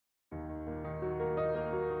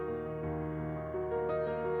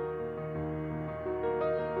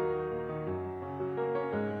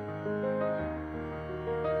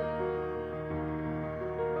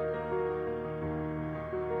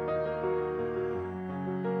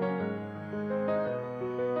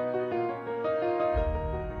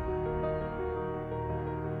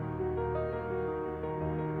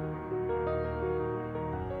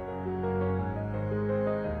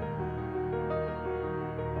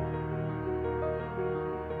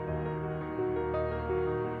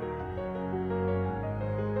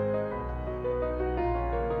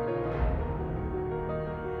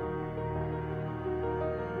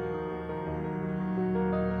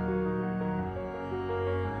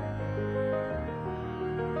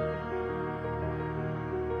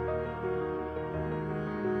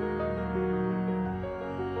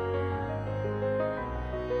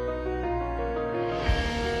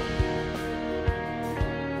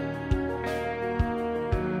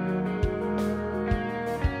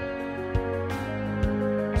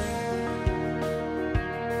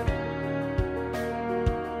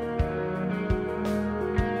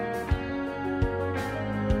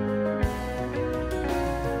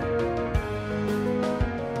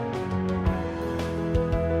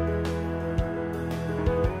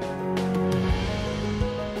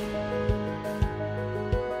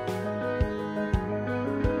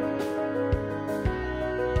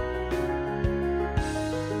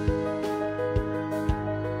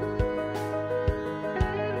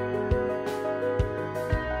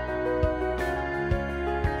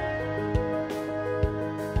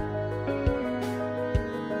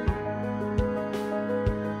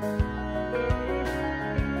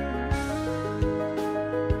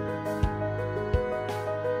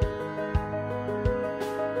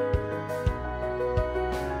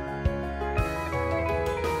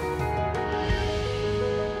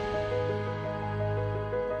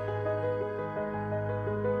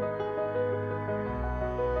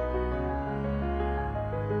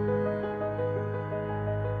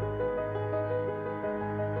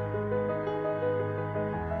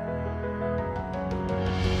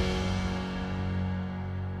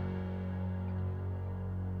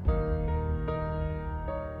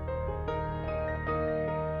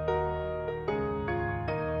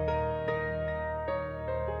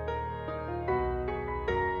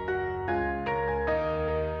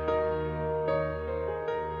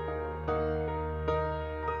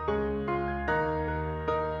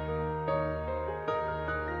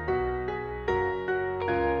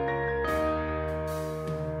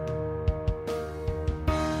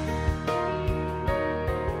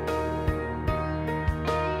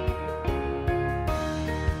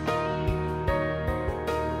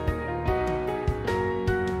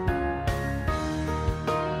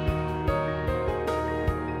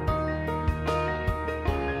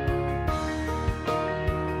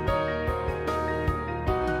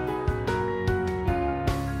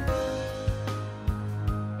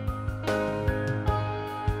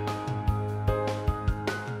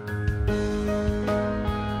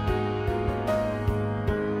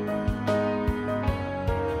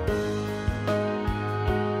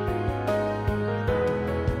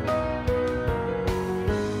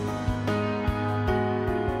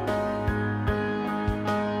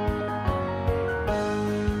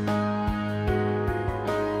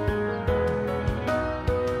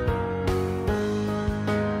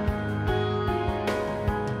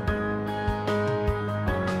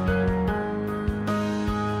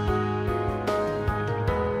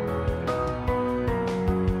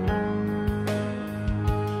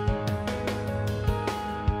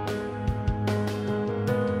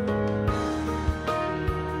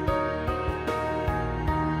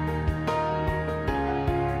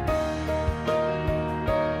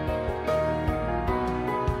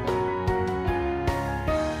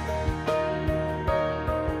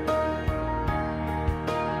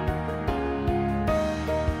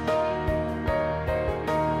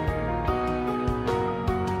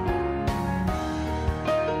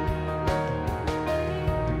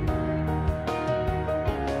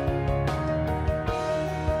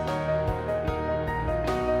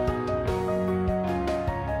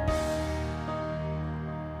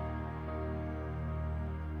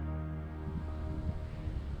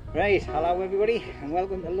Right, hello everybody and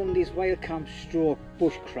welcome to LUNDY'S Wild Camp Stroke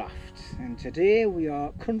Bushcraft, and today we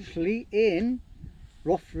are currently in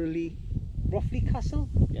Rothley Castle?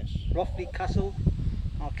 Yes. Rothley Castle,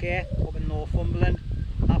 okay, up in Northumberland.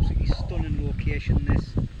 Absolutely stunning location this.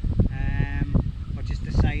 We're just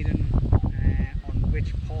deciding on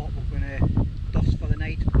which part we're going to dust for the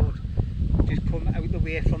night, but we've just come out the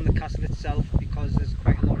way from the castle itself because there's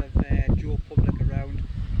quite a lot of Joe public around,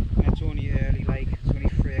 and it's only early, like it's only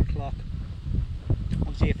 3 o'clock.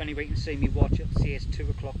 Obviously if anybody can see me watch it, say it's 2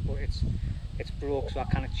 o'clock, but it's broke, so I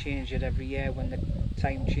kind of change it every year when the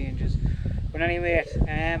time changes. But anyway,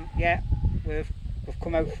 yeah, we've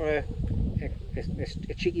come out for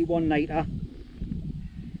a cheeky one-nighter.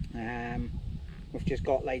 We've just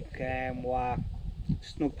got like our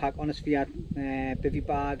snugpak ionosphere bivvy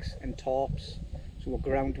bags and tarps, so we're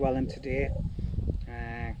ground dwelling today.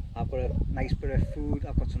 I've got a nice bit of food.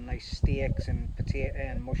 I've got some nice steaks and potato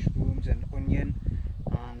and mushrooms and onion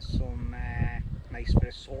and some nice bit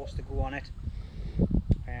of sauce to go on it,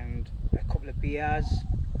 and a couple of beers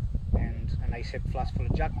and a nice hip flask full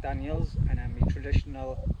of Jack Daniels, and then my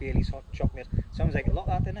traditional Bailey's hot chocolate. Sounds like a lot,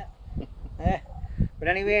 that, doesn't it? But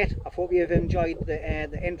anyway, I hope you've enjoyed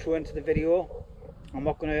the intro into the video. I'm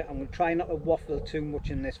gonna try not to waffle too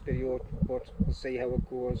much in this video, but we'll see how it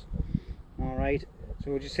goes. Alright,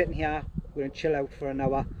 so we're just sitting here, we're going to chill out for an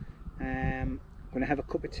hour. Going to have a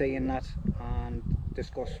cup of tea and that, and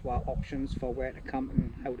discuss our options for where to camp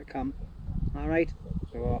and how to camp. Alright,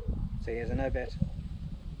 so see you in a bit.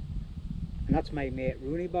 And that's my mate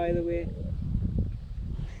Rooney, by the way.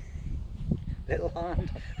 Little hand.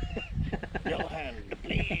 Little hand, the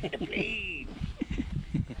blade, the blade.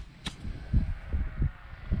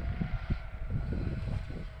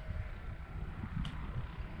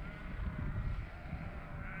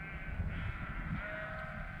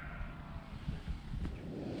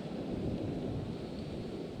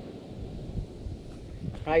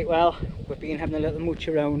 Right, well, we've been having a little mooch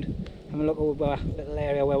around, having a look over a little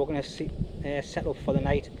area where we're going to set up for the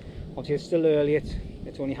night. Obviously it's still early, it's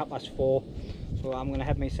only 4:30, so I'm going to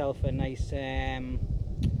have myself a nice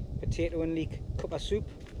potato and leek cup of soup,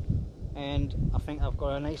 and I think I've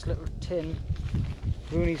got a nice little tin.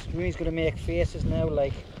 Rooney's going to make faces now,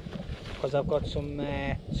 like, because I've got some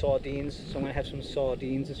sardines, so I'm going to have some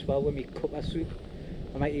sardines as well with my cup of soup.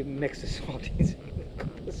 I might even mix the sardines with the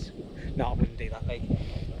cup of soup. No, I wouldn't do that, like.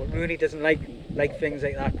 But Rooney doesn't like things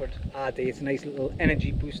like that, but I do. It's a nice little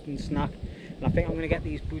energy boosting snack. And I think I'm going to get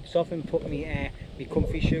these boots off and put me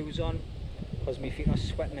comfy shoes on, because my feet are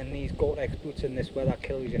sweating, and these gothic boots in this weather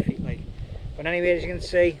kills your feet, like. But anyway, as you can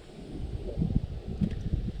see,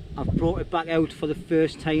 I've brought it back out for the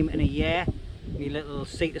first time in a year. My little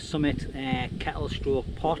Sea to Summit kettle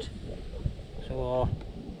stroke pot. So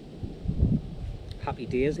happy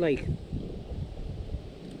days, like.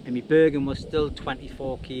 And my Bergen was still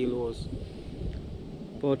 24 kilos,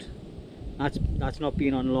 but that's not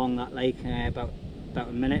been on long, that, like, about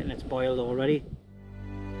a minute, and it's boiled already.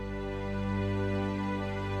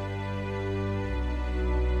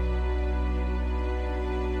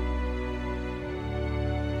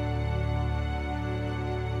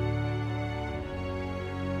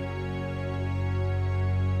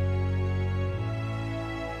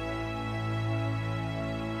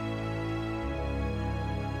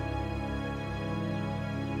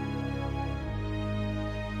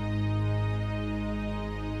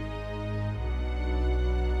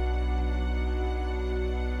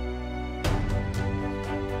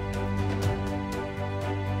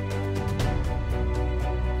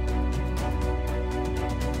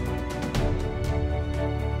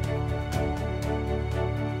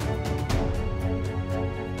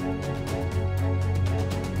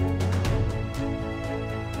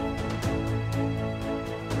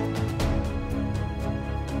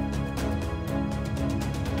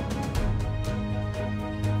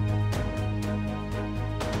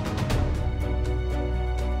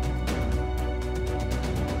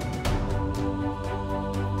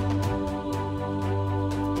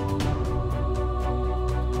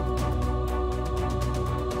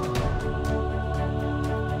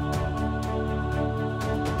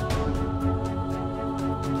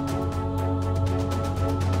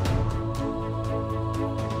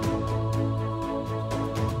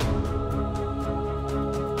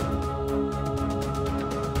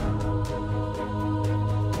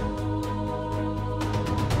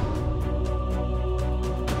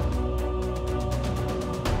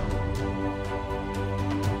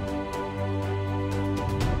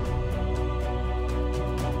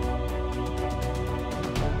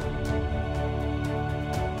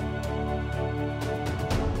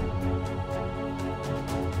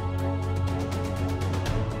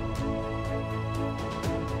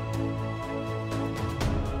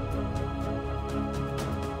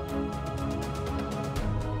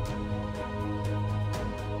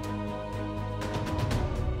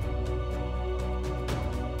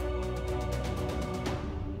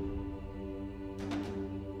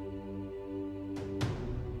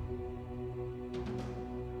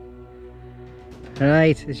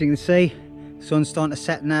 Right, as you can see, sun's starting to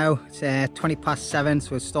set now. It's 7:20,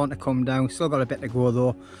 so it's starting to come down. Still got a bit to go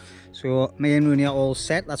though. So me and Rooney are all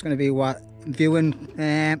set. That's going to be our viewing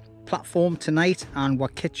platform tonight, and our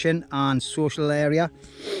kitchen and social area.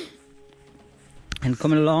 And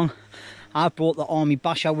coming along, I brought the army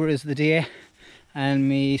bash hour as the day, and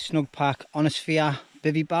my snugpak ionosphere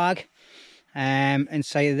bivvy bag.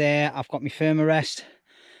 Inside there I've got my thermarest.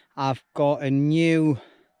 I've got a new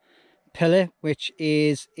pillow, which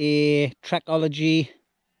is a Trekology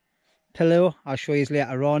pillow. I'll show you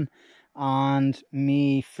later on. And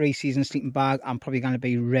me 3-season sleeping bag. I'm probably going to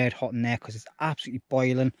be red hot in there because it's absolutely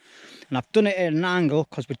boiling. And I've done it at an angle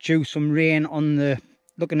because we're due some rain on the,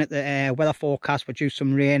 looking at the weather forecast, we're due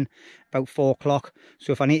some rain about 4 o'clock.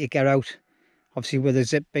 So if I need to get out, obviously with the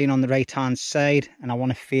zip being on the right hand side, and I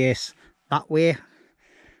want to face that way,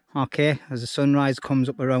 okay, as the sunrise comes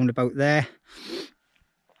up around about there.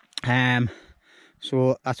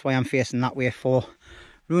 So that's why I'm facing that way for.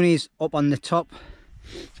 Rooney's up on the top,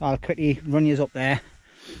 so I'll quickly run you up there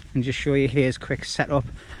and just show you his quick setup.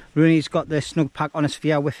 Rooney's got the snugpak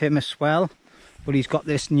ionosphere with him as well, but he's got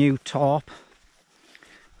this new tarp,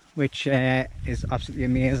 which is absolutely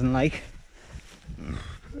amazing like.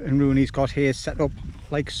 And Rooney's got his set up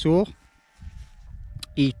like so.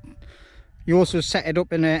 He also set it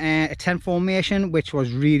up in a tent formation, which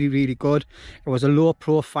was really good. It was a low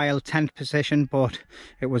profile tent position, but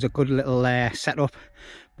it was a good little setup.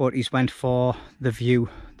 But he's went for the view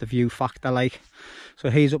factor like. So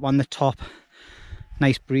he's up on the top.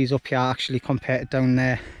 Nice breeze up here actually compared to down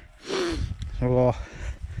there. So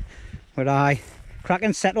but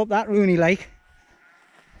cracking setup that, Rooney like.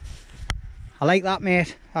 I like that,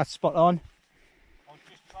 mate. That's spot on.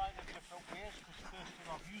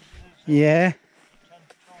 Yeah,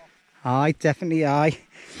 aye, definitely aye.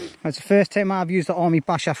 It's the first time I've used the army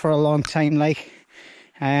basher for a long time like,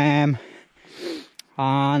 and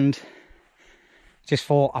just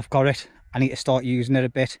thought I've got it, I need to start using it a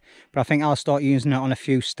bit. But I think I'll start using it on a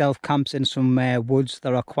few stealth camps in some woods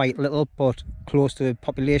that are quite little but close to the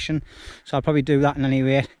population, so I'll probably do that in any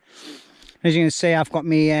rate. As you can see, I've got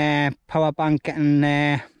my power bank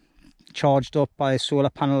getting charged up by the solar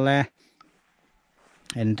panel there.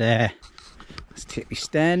 And let's take my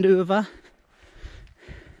stand over.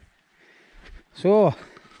 So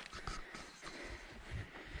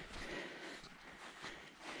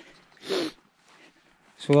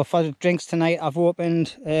for the drinks tonight, I've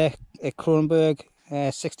opened a Kronberg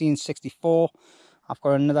 1664. I've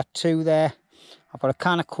got another 2 there. I've got a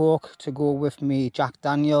can of Coke to go with me Jack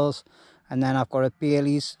Daniels, and then I've got a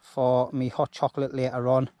Bailey's for me hot chocolate later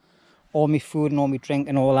on. All my food and all my drink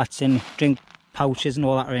and all that's in drink pouches and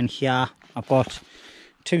all that are in here. I've got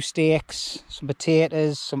 2 steaks, some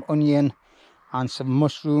potatoes, some onion and some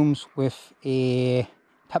mushrooms with a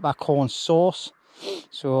peppercorn sauce.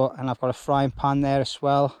 So, and I've got a frying pan there as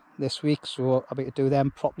well this week, so I'll be able to do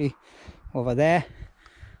them properly over there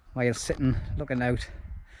while sitting looking out,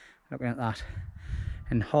 looking at that.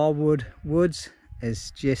 And Harwood Woods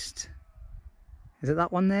is just, is it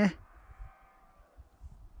that one there?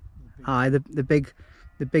 Aye, the big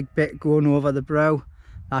bit going over the brow.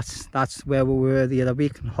 That's where we were the other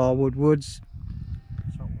week in Harwood Woods.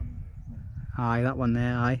 Aye, that one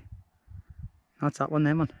there, aye. That's that one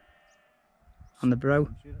there, man. On the brow.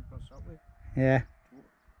 Yeah.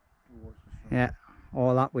 Yeah,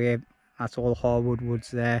 all that way. That's all Harwood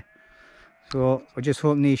Woods there. So we're just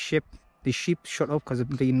hoping these sheep shut up because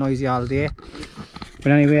they've been noisy all day.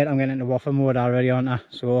 But anyway, I'm getting into waffle mode already, aren't I?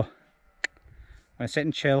 So I'm gonna sit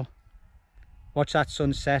and chill, watch that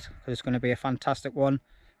sunset because it's going to be a fantastic one.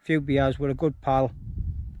 A few beers with a good pal,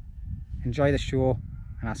 enjoy the show,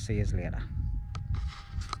 and I'll see you later.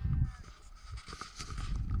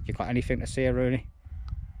 You got anything to say, Rooney?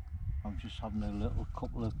 I'm just having a little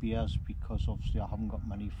couple of beers because obviously I haven't got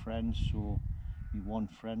many friends, so my one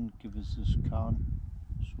friend gave us this can,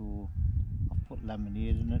 so I've put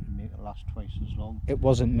lemonade in it to make it last twice as long. It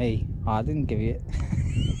wasn't me. I didn't give you it.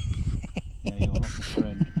 Yeah, you're not a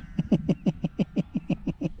friend.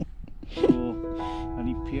 So,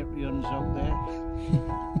 any Patreons out there,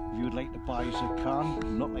 if you would like to buy us a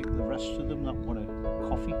can, not like the rest of them that want a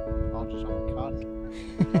coffee, I'll just have a can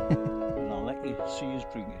and I'll let you see us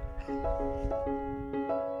drink it.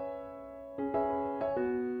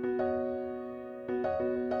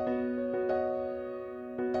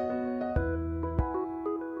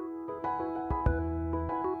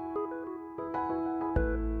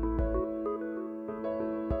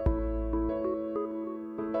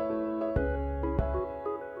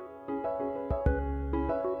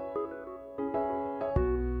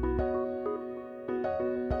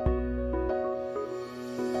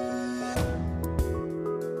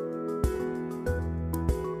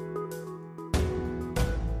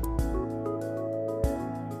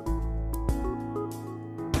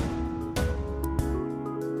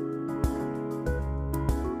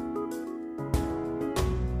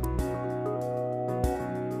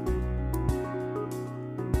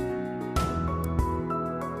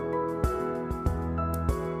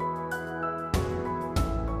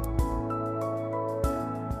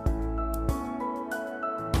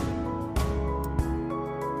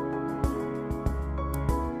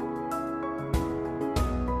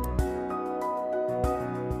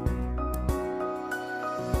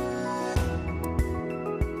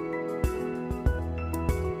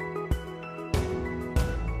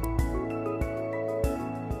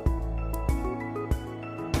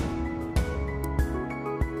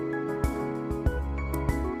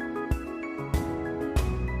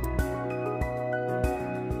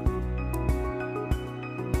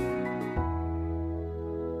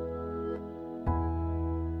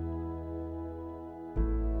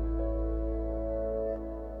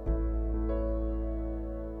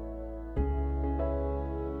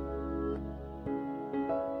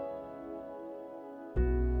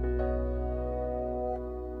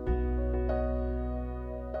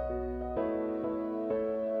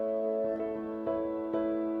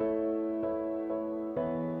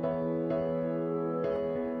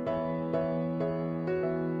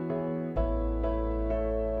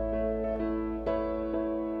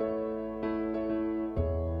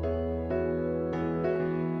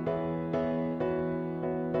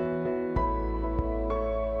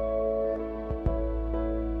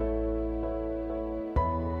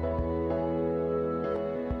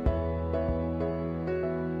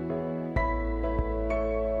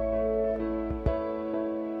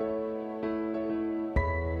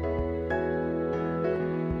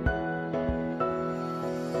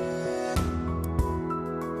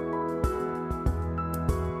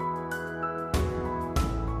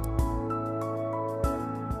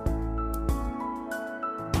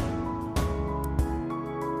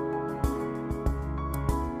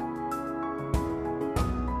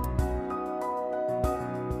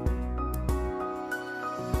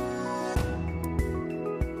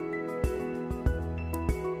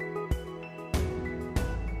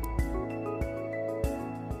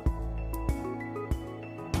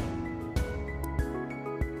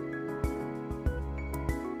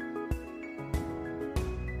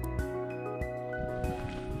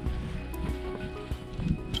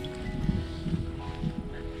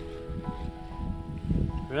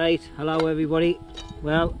 Right, hello everybody.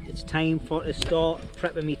 Well, it's time for to start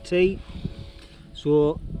prepping me tea.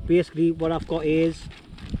 So basically what I've got is,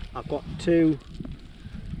 I've got two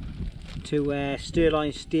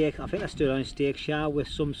sirloin steak, I think they're sirloin steak share with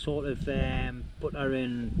some sort of butter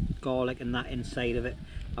and garlic and that inside of it.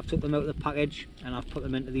 I've took them out of the package and I've put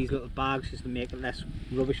them into these little bags just to make it less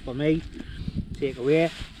rubbish for me take away.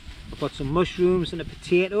 I've got some mushrooms and a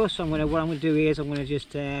potato, so what I'm going to do is I'm going to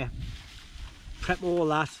just prep all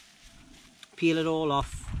that, peel it all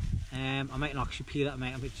off. I might not actually peel it, I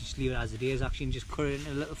might just leave it as it is actually, and just cut it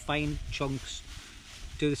into little fine chunks.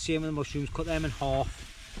 Do the same with the mushrooms, cut them in half,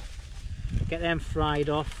 get them fried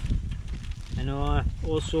off. And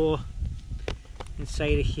also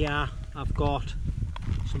inside of here I've got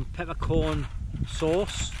some peppercorn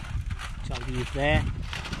sauce, which I'll leave there.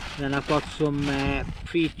 And then I've got some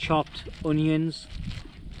pre-chopped onions.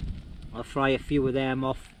 I'll fry a few of them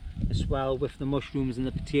off as well with the mushrooms and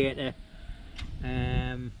the potato,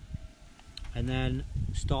 and then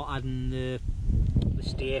start adding the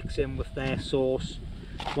steaks in with their sauce.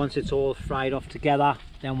 Once it's all fried off together,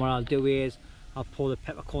 then what I'll do is I'll pour the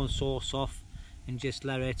peppercorn sauce off and just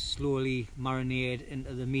let it slowly marinate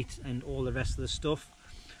into the meat and all the rest of the stuff.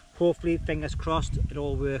 Hopefully, fingers crossed, it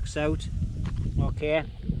all works out okay.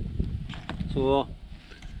 So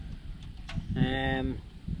I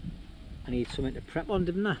need something to prep on,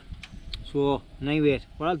 didn't I? So anyway,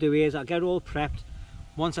 what I'll do is I'll get it all prepped.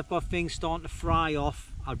 Once I've got things starting to fry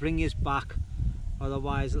off, I'll bring you back.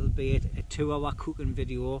 Otherwise it'll be a 2-hour cooking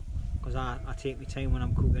video, because I take my time when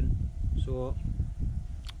I'm cooking. So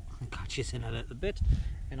I'll catch you in a little bit.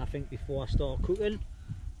 And I think before I start cooking,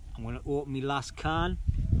 I'm going to open my last can.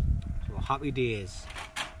 So happy days.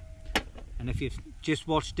 And if you've just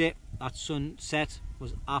watched it, that sunset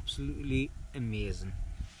was absolutely amazing.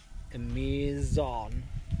 Amazing.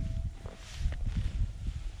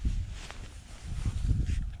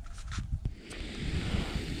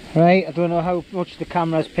 Right, I don't know how much the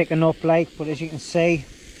camera's picking up like, but as you can see,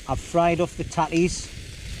 I've fried off the tatties.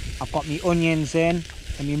 I've got my onions in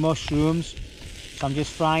and my mushrooms. So I'm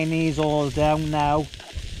just frying these all down now.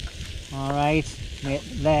 Alright,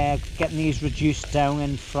 they're getting these reduced down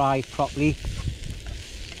and fried properly.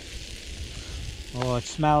 Oh, it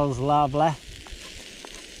smells lovely.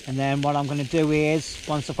 And then what I'm going to do is,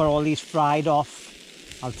 once I've got all these fried off,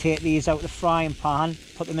 I'll take these out of the frying pan,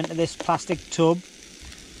 put them into this plastic tub.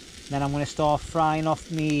 Then I'm going to start frying off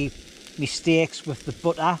me steaks with the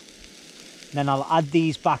butter. Then I'll add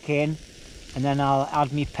these back in, and then I'll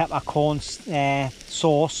add me peppercorn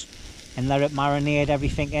sauce and let it marinate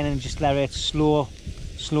everything in, and just let it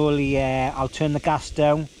slowly I'll turn the gas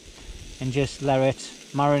down and just let it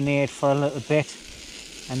marinate for a little bit,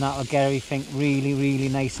 and that'll get everything really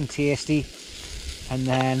nice and tasty. And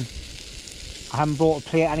then I haven't brought a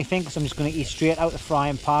plate or anything, because I'm just going to eat straight out the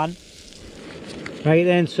frying pan. Right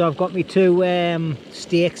then, so I've got me two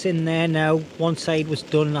steaks in there now. One side was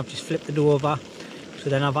done and I've just flipped it over.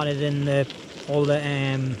 So then I've added in all the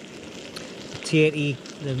potato,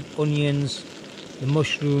 the onions, the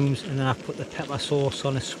mushrooms, and then I've put the pepper sauce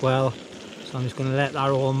on as well. So I'm just going to let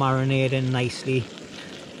that all marinate in nicely.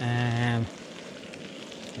 And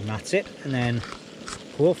that's it. And then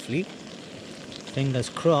hopefully, fingers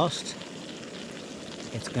crossed,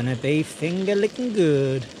 it's going to be finger licking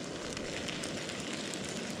good.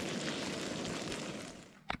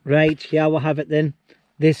 Right, here we have it then.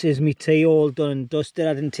 This is me tea all done and dusted.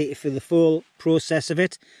 I didn't take you through the full process of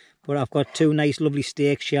it, but I've got two nice lovely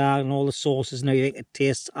steaks here and all the sauces and everything. It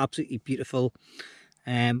tastes absolutely beautiful.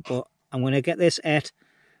 But I'm going to get this et,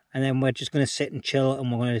 and then we're just going to sit and chill,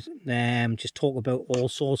 and we're going to just talk about all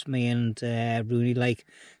sorts, me and Rooney like.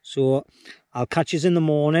 So I'll catch you in the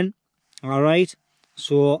morning. Alright,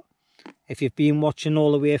 so if you've been watching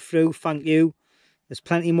all the way through, thank you. There's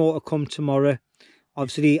plenty more to come tomorrow.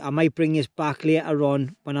 Obviously, I might bring you back later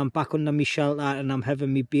on when I'm back under my shelter and I'm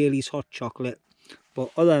having my Bailey's hot chocolate.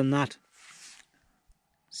 But other than that,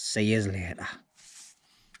 see you later.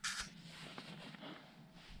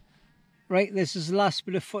 Right, this is the last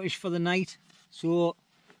bit of footage for the night. So,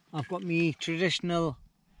 I've got my traditional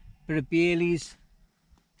bit of Bailey's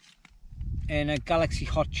and a Galaxy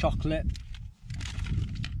hot chocolate,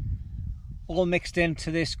 all mixed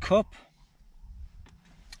into this cup.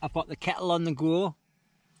 I've got the kettle on the go,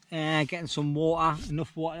 getting some water,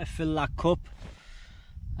 enough water to fill that cup.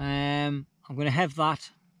 I'm going to have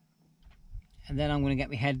that, and then I'm going to get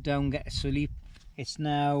my head down, get to sleep. It's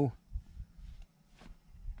now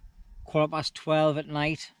 12:15 at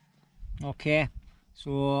night. Okay,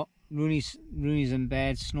 so Rooney's in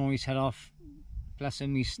bed, snoring his head off, bless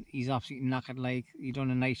him, he's absolutely knackered. Like, he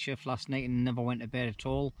done a night shift last night and never went to bed at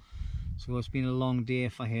all, so it's been a long day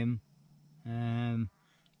for him.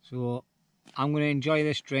 So I'm going to enjoy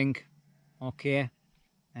this drink, okay.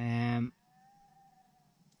 It's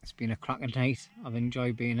been a cracking night. I've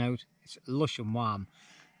enjoyed being out. It's lush and warm.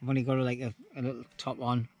 I've only got like a little top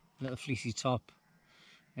on, a little fleecy top,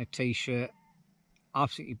 a t-shirt,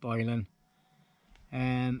 absolutely boiling.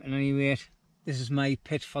 And anyway, this is my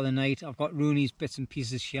pit for the night. I've got Rooney's bits and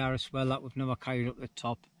pieces here as well that we've never carried up the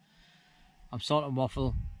top. I'm sort of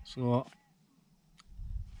waffle, so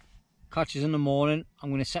catch us in the morning. I'm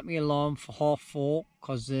going to set my alarm for 4:30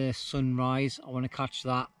 because the sunrise, I want to catch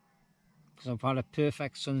that, because I've had a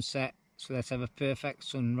perfect sunset, so let's have a perfect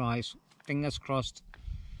sunrise. Fingers crossed,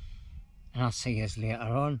 and I'll see you later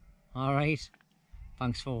on. Alright,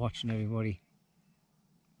 thanks for watching, everybody.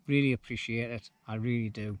 Really appreciate it, I really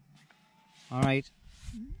do. Alright,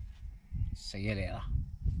 see you later.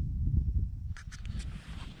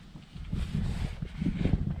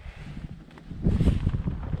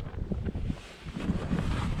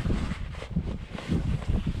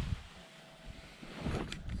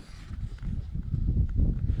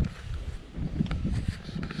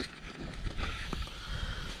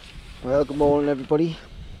 Well, good morning everybody.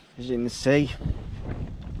 As you can see,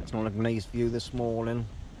 it's not a nice view this morning.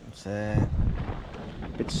 It's a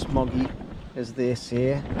bit smoggy, as they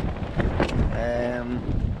say.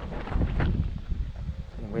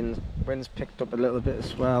 Wind's picked up a little bit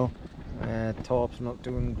as well. Tarp's not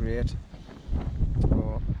doing great,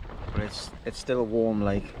 but it's still warm.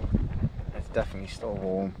 Like, it's definitely still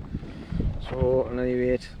warm. So at any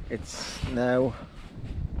rate, it's now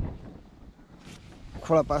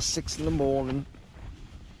 6:15 in the morning,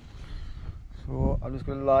 so I'm just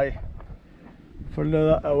going to lie for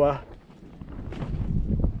another hour.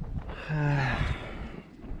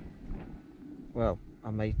 Well, I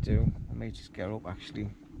might just get up actually,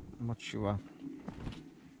 I'm not sure.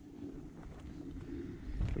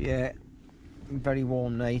 But yeah, very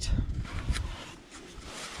warm night.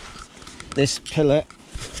 This pillar,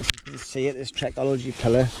 if you can see it, this Trekology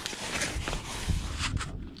pillar,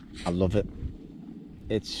 I love it.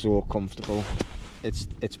 It's so comfortable.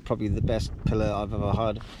 It's probably the best pillar I've ever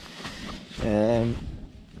had.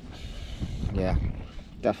 Yeah,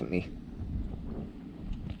 definitely.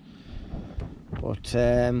 But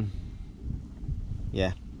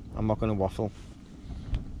yeah, I'm not going to waffle.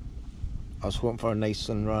 I was hoping for a nice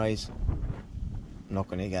sunrise. I'm not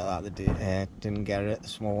going to get that today. Didn't get it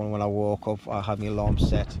this morning when I woke up. I had my alarm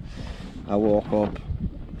set. I woke up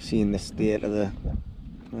seeing the state of the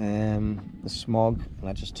smog, and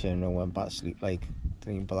I just turned around and went back to sleep. Like,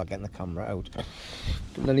 didn't even bother getting the camera out.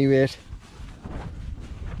 But anyway,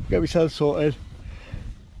 get myself sorted.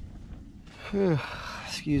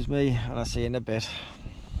 Excuse me, and I'll see you in a bit.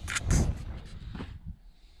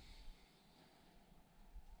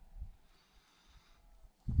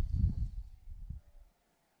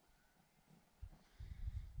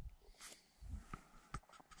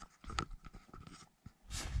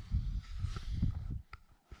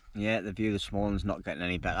 Yeah, the view this morning's not getting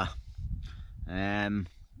any better. I'm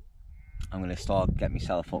going to start getting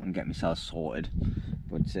myself up and get myself sorted,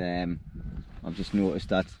 but I've just noticed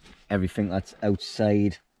that everything that's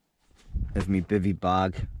outside of my bivvy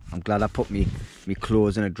bag, I'm glad I put me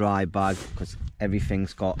clothes in a dry bag, because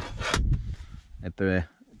everything's got a bit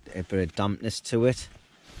of dampness to it.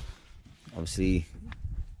 Obviously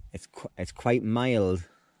it's quite mild.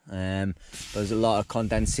 There's a lot of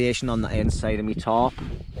condensation on the inside of my tarp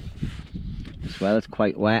as well. It's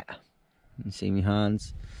quite wet, you can see my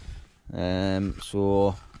hands. So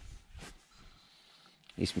at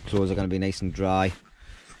least my clothes are going to be nice and dry.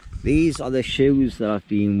 These are the shoes that I've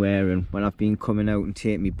been wearing when I've been coming out and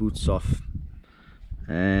taking my boots off.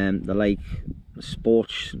 They're like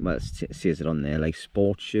sports, well, it says it on there, like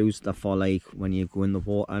sports shoes. They're for like when you go in the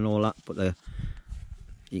water and all that, but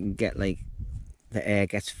you can get like the air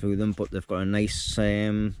gets through them, but they've got a nice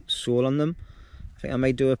sole on them. I think I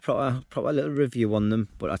might do a proper little review on them.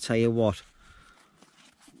 But I tell you what,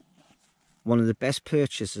 one of the best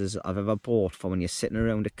purchases I've ever bought for when you're sitting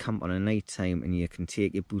around a camp on a night time and you can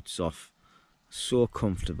take your boots off. So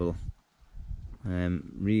comfortable.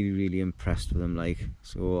 Really impressed with them. Like,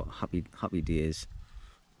 so happy days.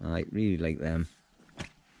 I really like them. So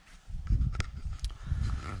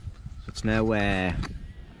it's now what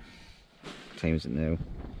time is it now?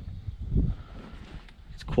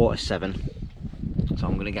 It's 7:15. So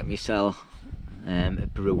I'm gonna get myself a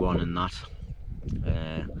brew on and that.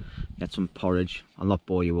 Get some porridge. I'll not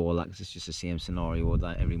bore you all that because it's just the same scenario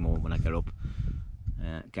that every morning when I get up.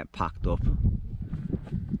 Get packed up.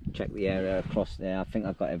 check the area across there. I think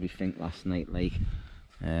I got everything last night, like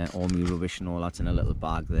all my rubbish and all that's in a little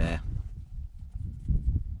bag there.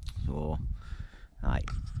 So right,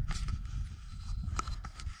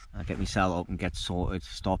 I'll get myself up and get sorted,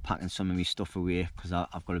 start packing some of my stuff away, because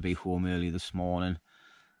I've got to be home early this morning.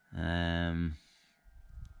 Me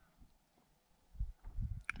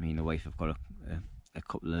and the wife have got a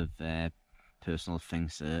couple of personal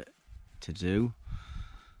things to do,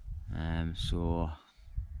 so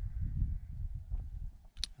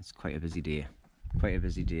it's quite a busy day.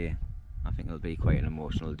 I think it'll be quite an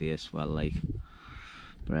emotional day as well, like,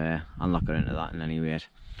 but I'll not get into that in any rate.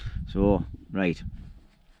 So right,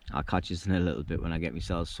 I'll catch you in a little bit when I get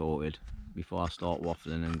myself sorted, before I start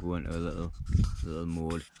waffling and go into a little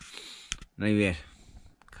mode. Anyway,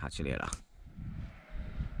 catch you later.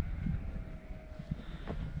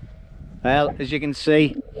 Well, as you can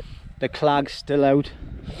see, the clag's still out.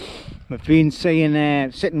 We've been seeing,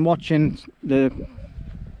 sitting watching the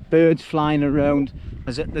birds flying around.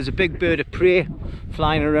 There's a big bird of prey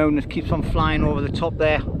flying around that keeps on flying over the top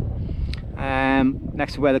there,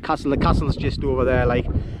 next to where the castle's just over there, like,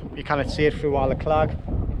 you cannot see it through all the clag,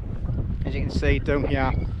 as you can see down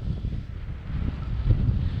here.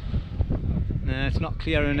 It's not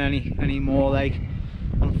clearing anymore, like,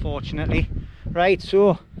 unfortunately. Right,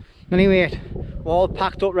 so anyway, we're all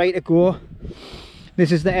packed up, ready to go.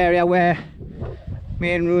 This is the area where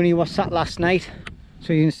me and Rooney was sat last night,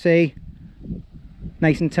 so you can see,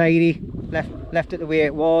 nice and tidy, left it the way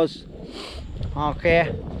it was.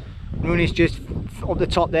 Okay, Rooney's just up the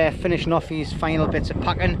top there finishing off his final bits of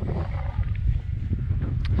packing.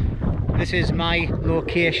 This is my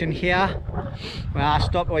location here where I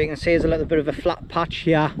stopped. What you can see is a little bit of a flat patch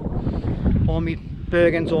here. All my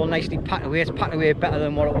Bergen's all nicely packed away. It's packed away better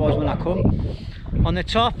than what it was when I come. On the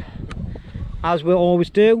top, as we always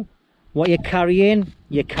do, what you carry in,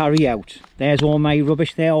 you carry out. There's all my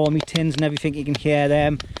rubbish there, all my tins and everything, you can hear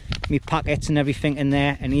them, my packets and everything in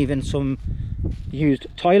there, and even some used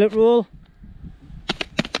toilet roll.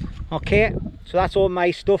 Okay, so that's all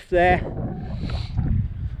my stuff there.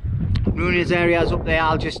 Rooney's area is up there.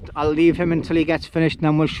 I'll leave him until he gets finished, and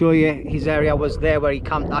then we'll show you his area was there where he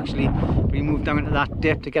camped actually. We moved down into that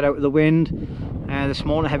dip to get out of the wind. This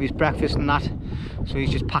morning have his breakfast and that, so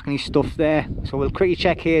he's just packing his stuff there. So we'll quickly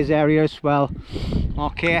check his area as well.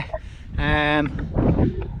 Okay,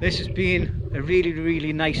 this has been a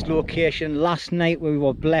really nice location. Last night we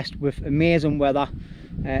were blessed with amazing weather,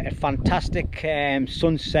 a fantastic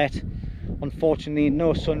sunset. Unfortunately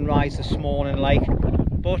no sunrise this morning, like,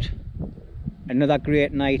 but another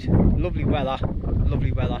great night. Lovely weather.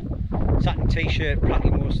 Sat in t-shirt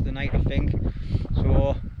practically most of the night, I think.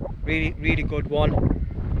 So really good one.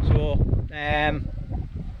 So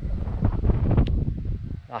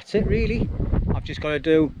that's it really. I've just got to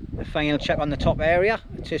do the final check on the top area,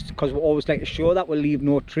 just because we always like to show that we'll leave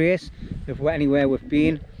no trace if we're anywhere we've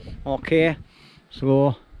been. Okay,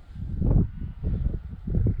 so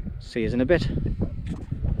see you in a bit.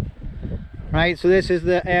 Right, so this is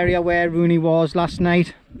the area where Rooney was last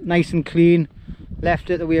night, nice and clean. Left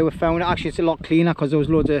it the way we found it. Actually it's a lot cleaner because there was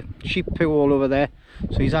loads of sheep poo all over there,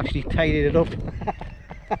 so he's actually tidied it up.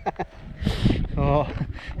 Oh.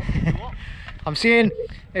 I'm saying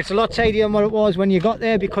it's a lot tidier than what it was when you got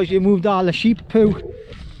there, because you moved all the sheep poo.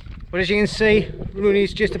 But as you can see,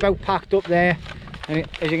 Rooney's just about packed up there, and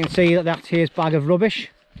as you can see, that's his bag of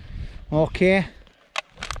rubbish. Okay,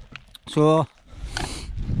 so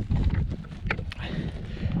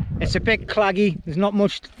it's a bit claggy, there's not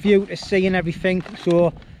much view to see and everything,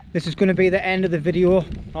 so this is going to be the end of the video.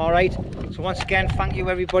 Alright, so once again, thank you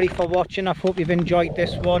everybody for watching. I hope you've enjoyed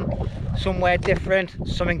this one. Somewhere different,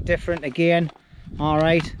 something different again.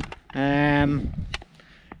 Alright,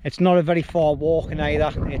 it's not a very far walk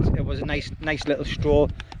either. It was a nice little stroll,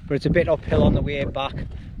 but it's a bit uphill on the way back,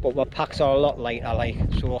 but my packs are a lot lighter, like,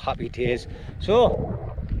 so happy days.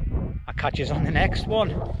 So I'll catch you on the next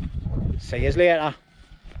one. See you later.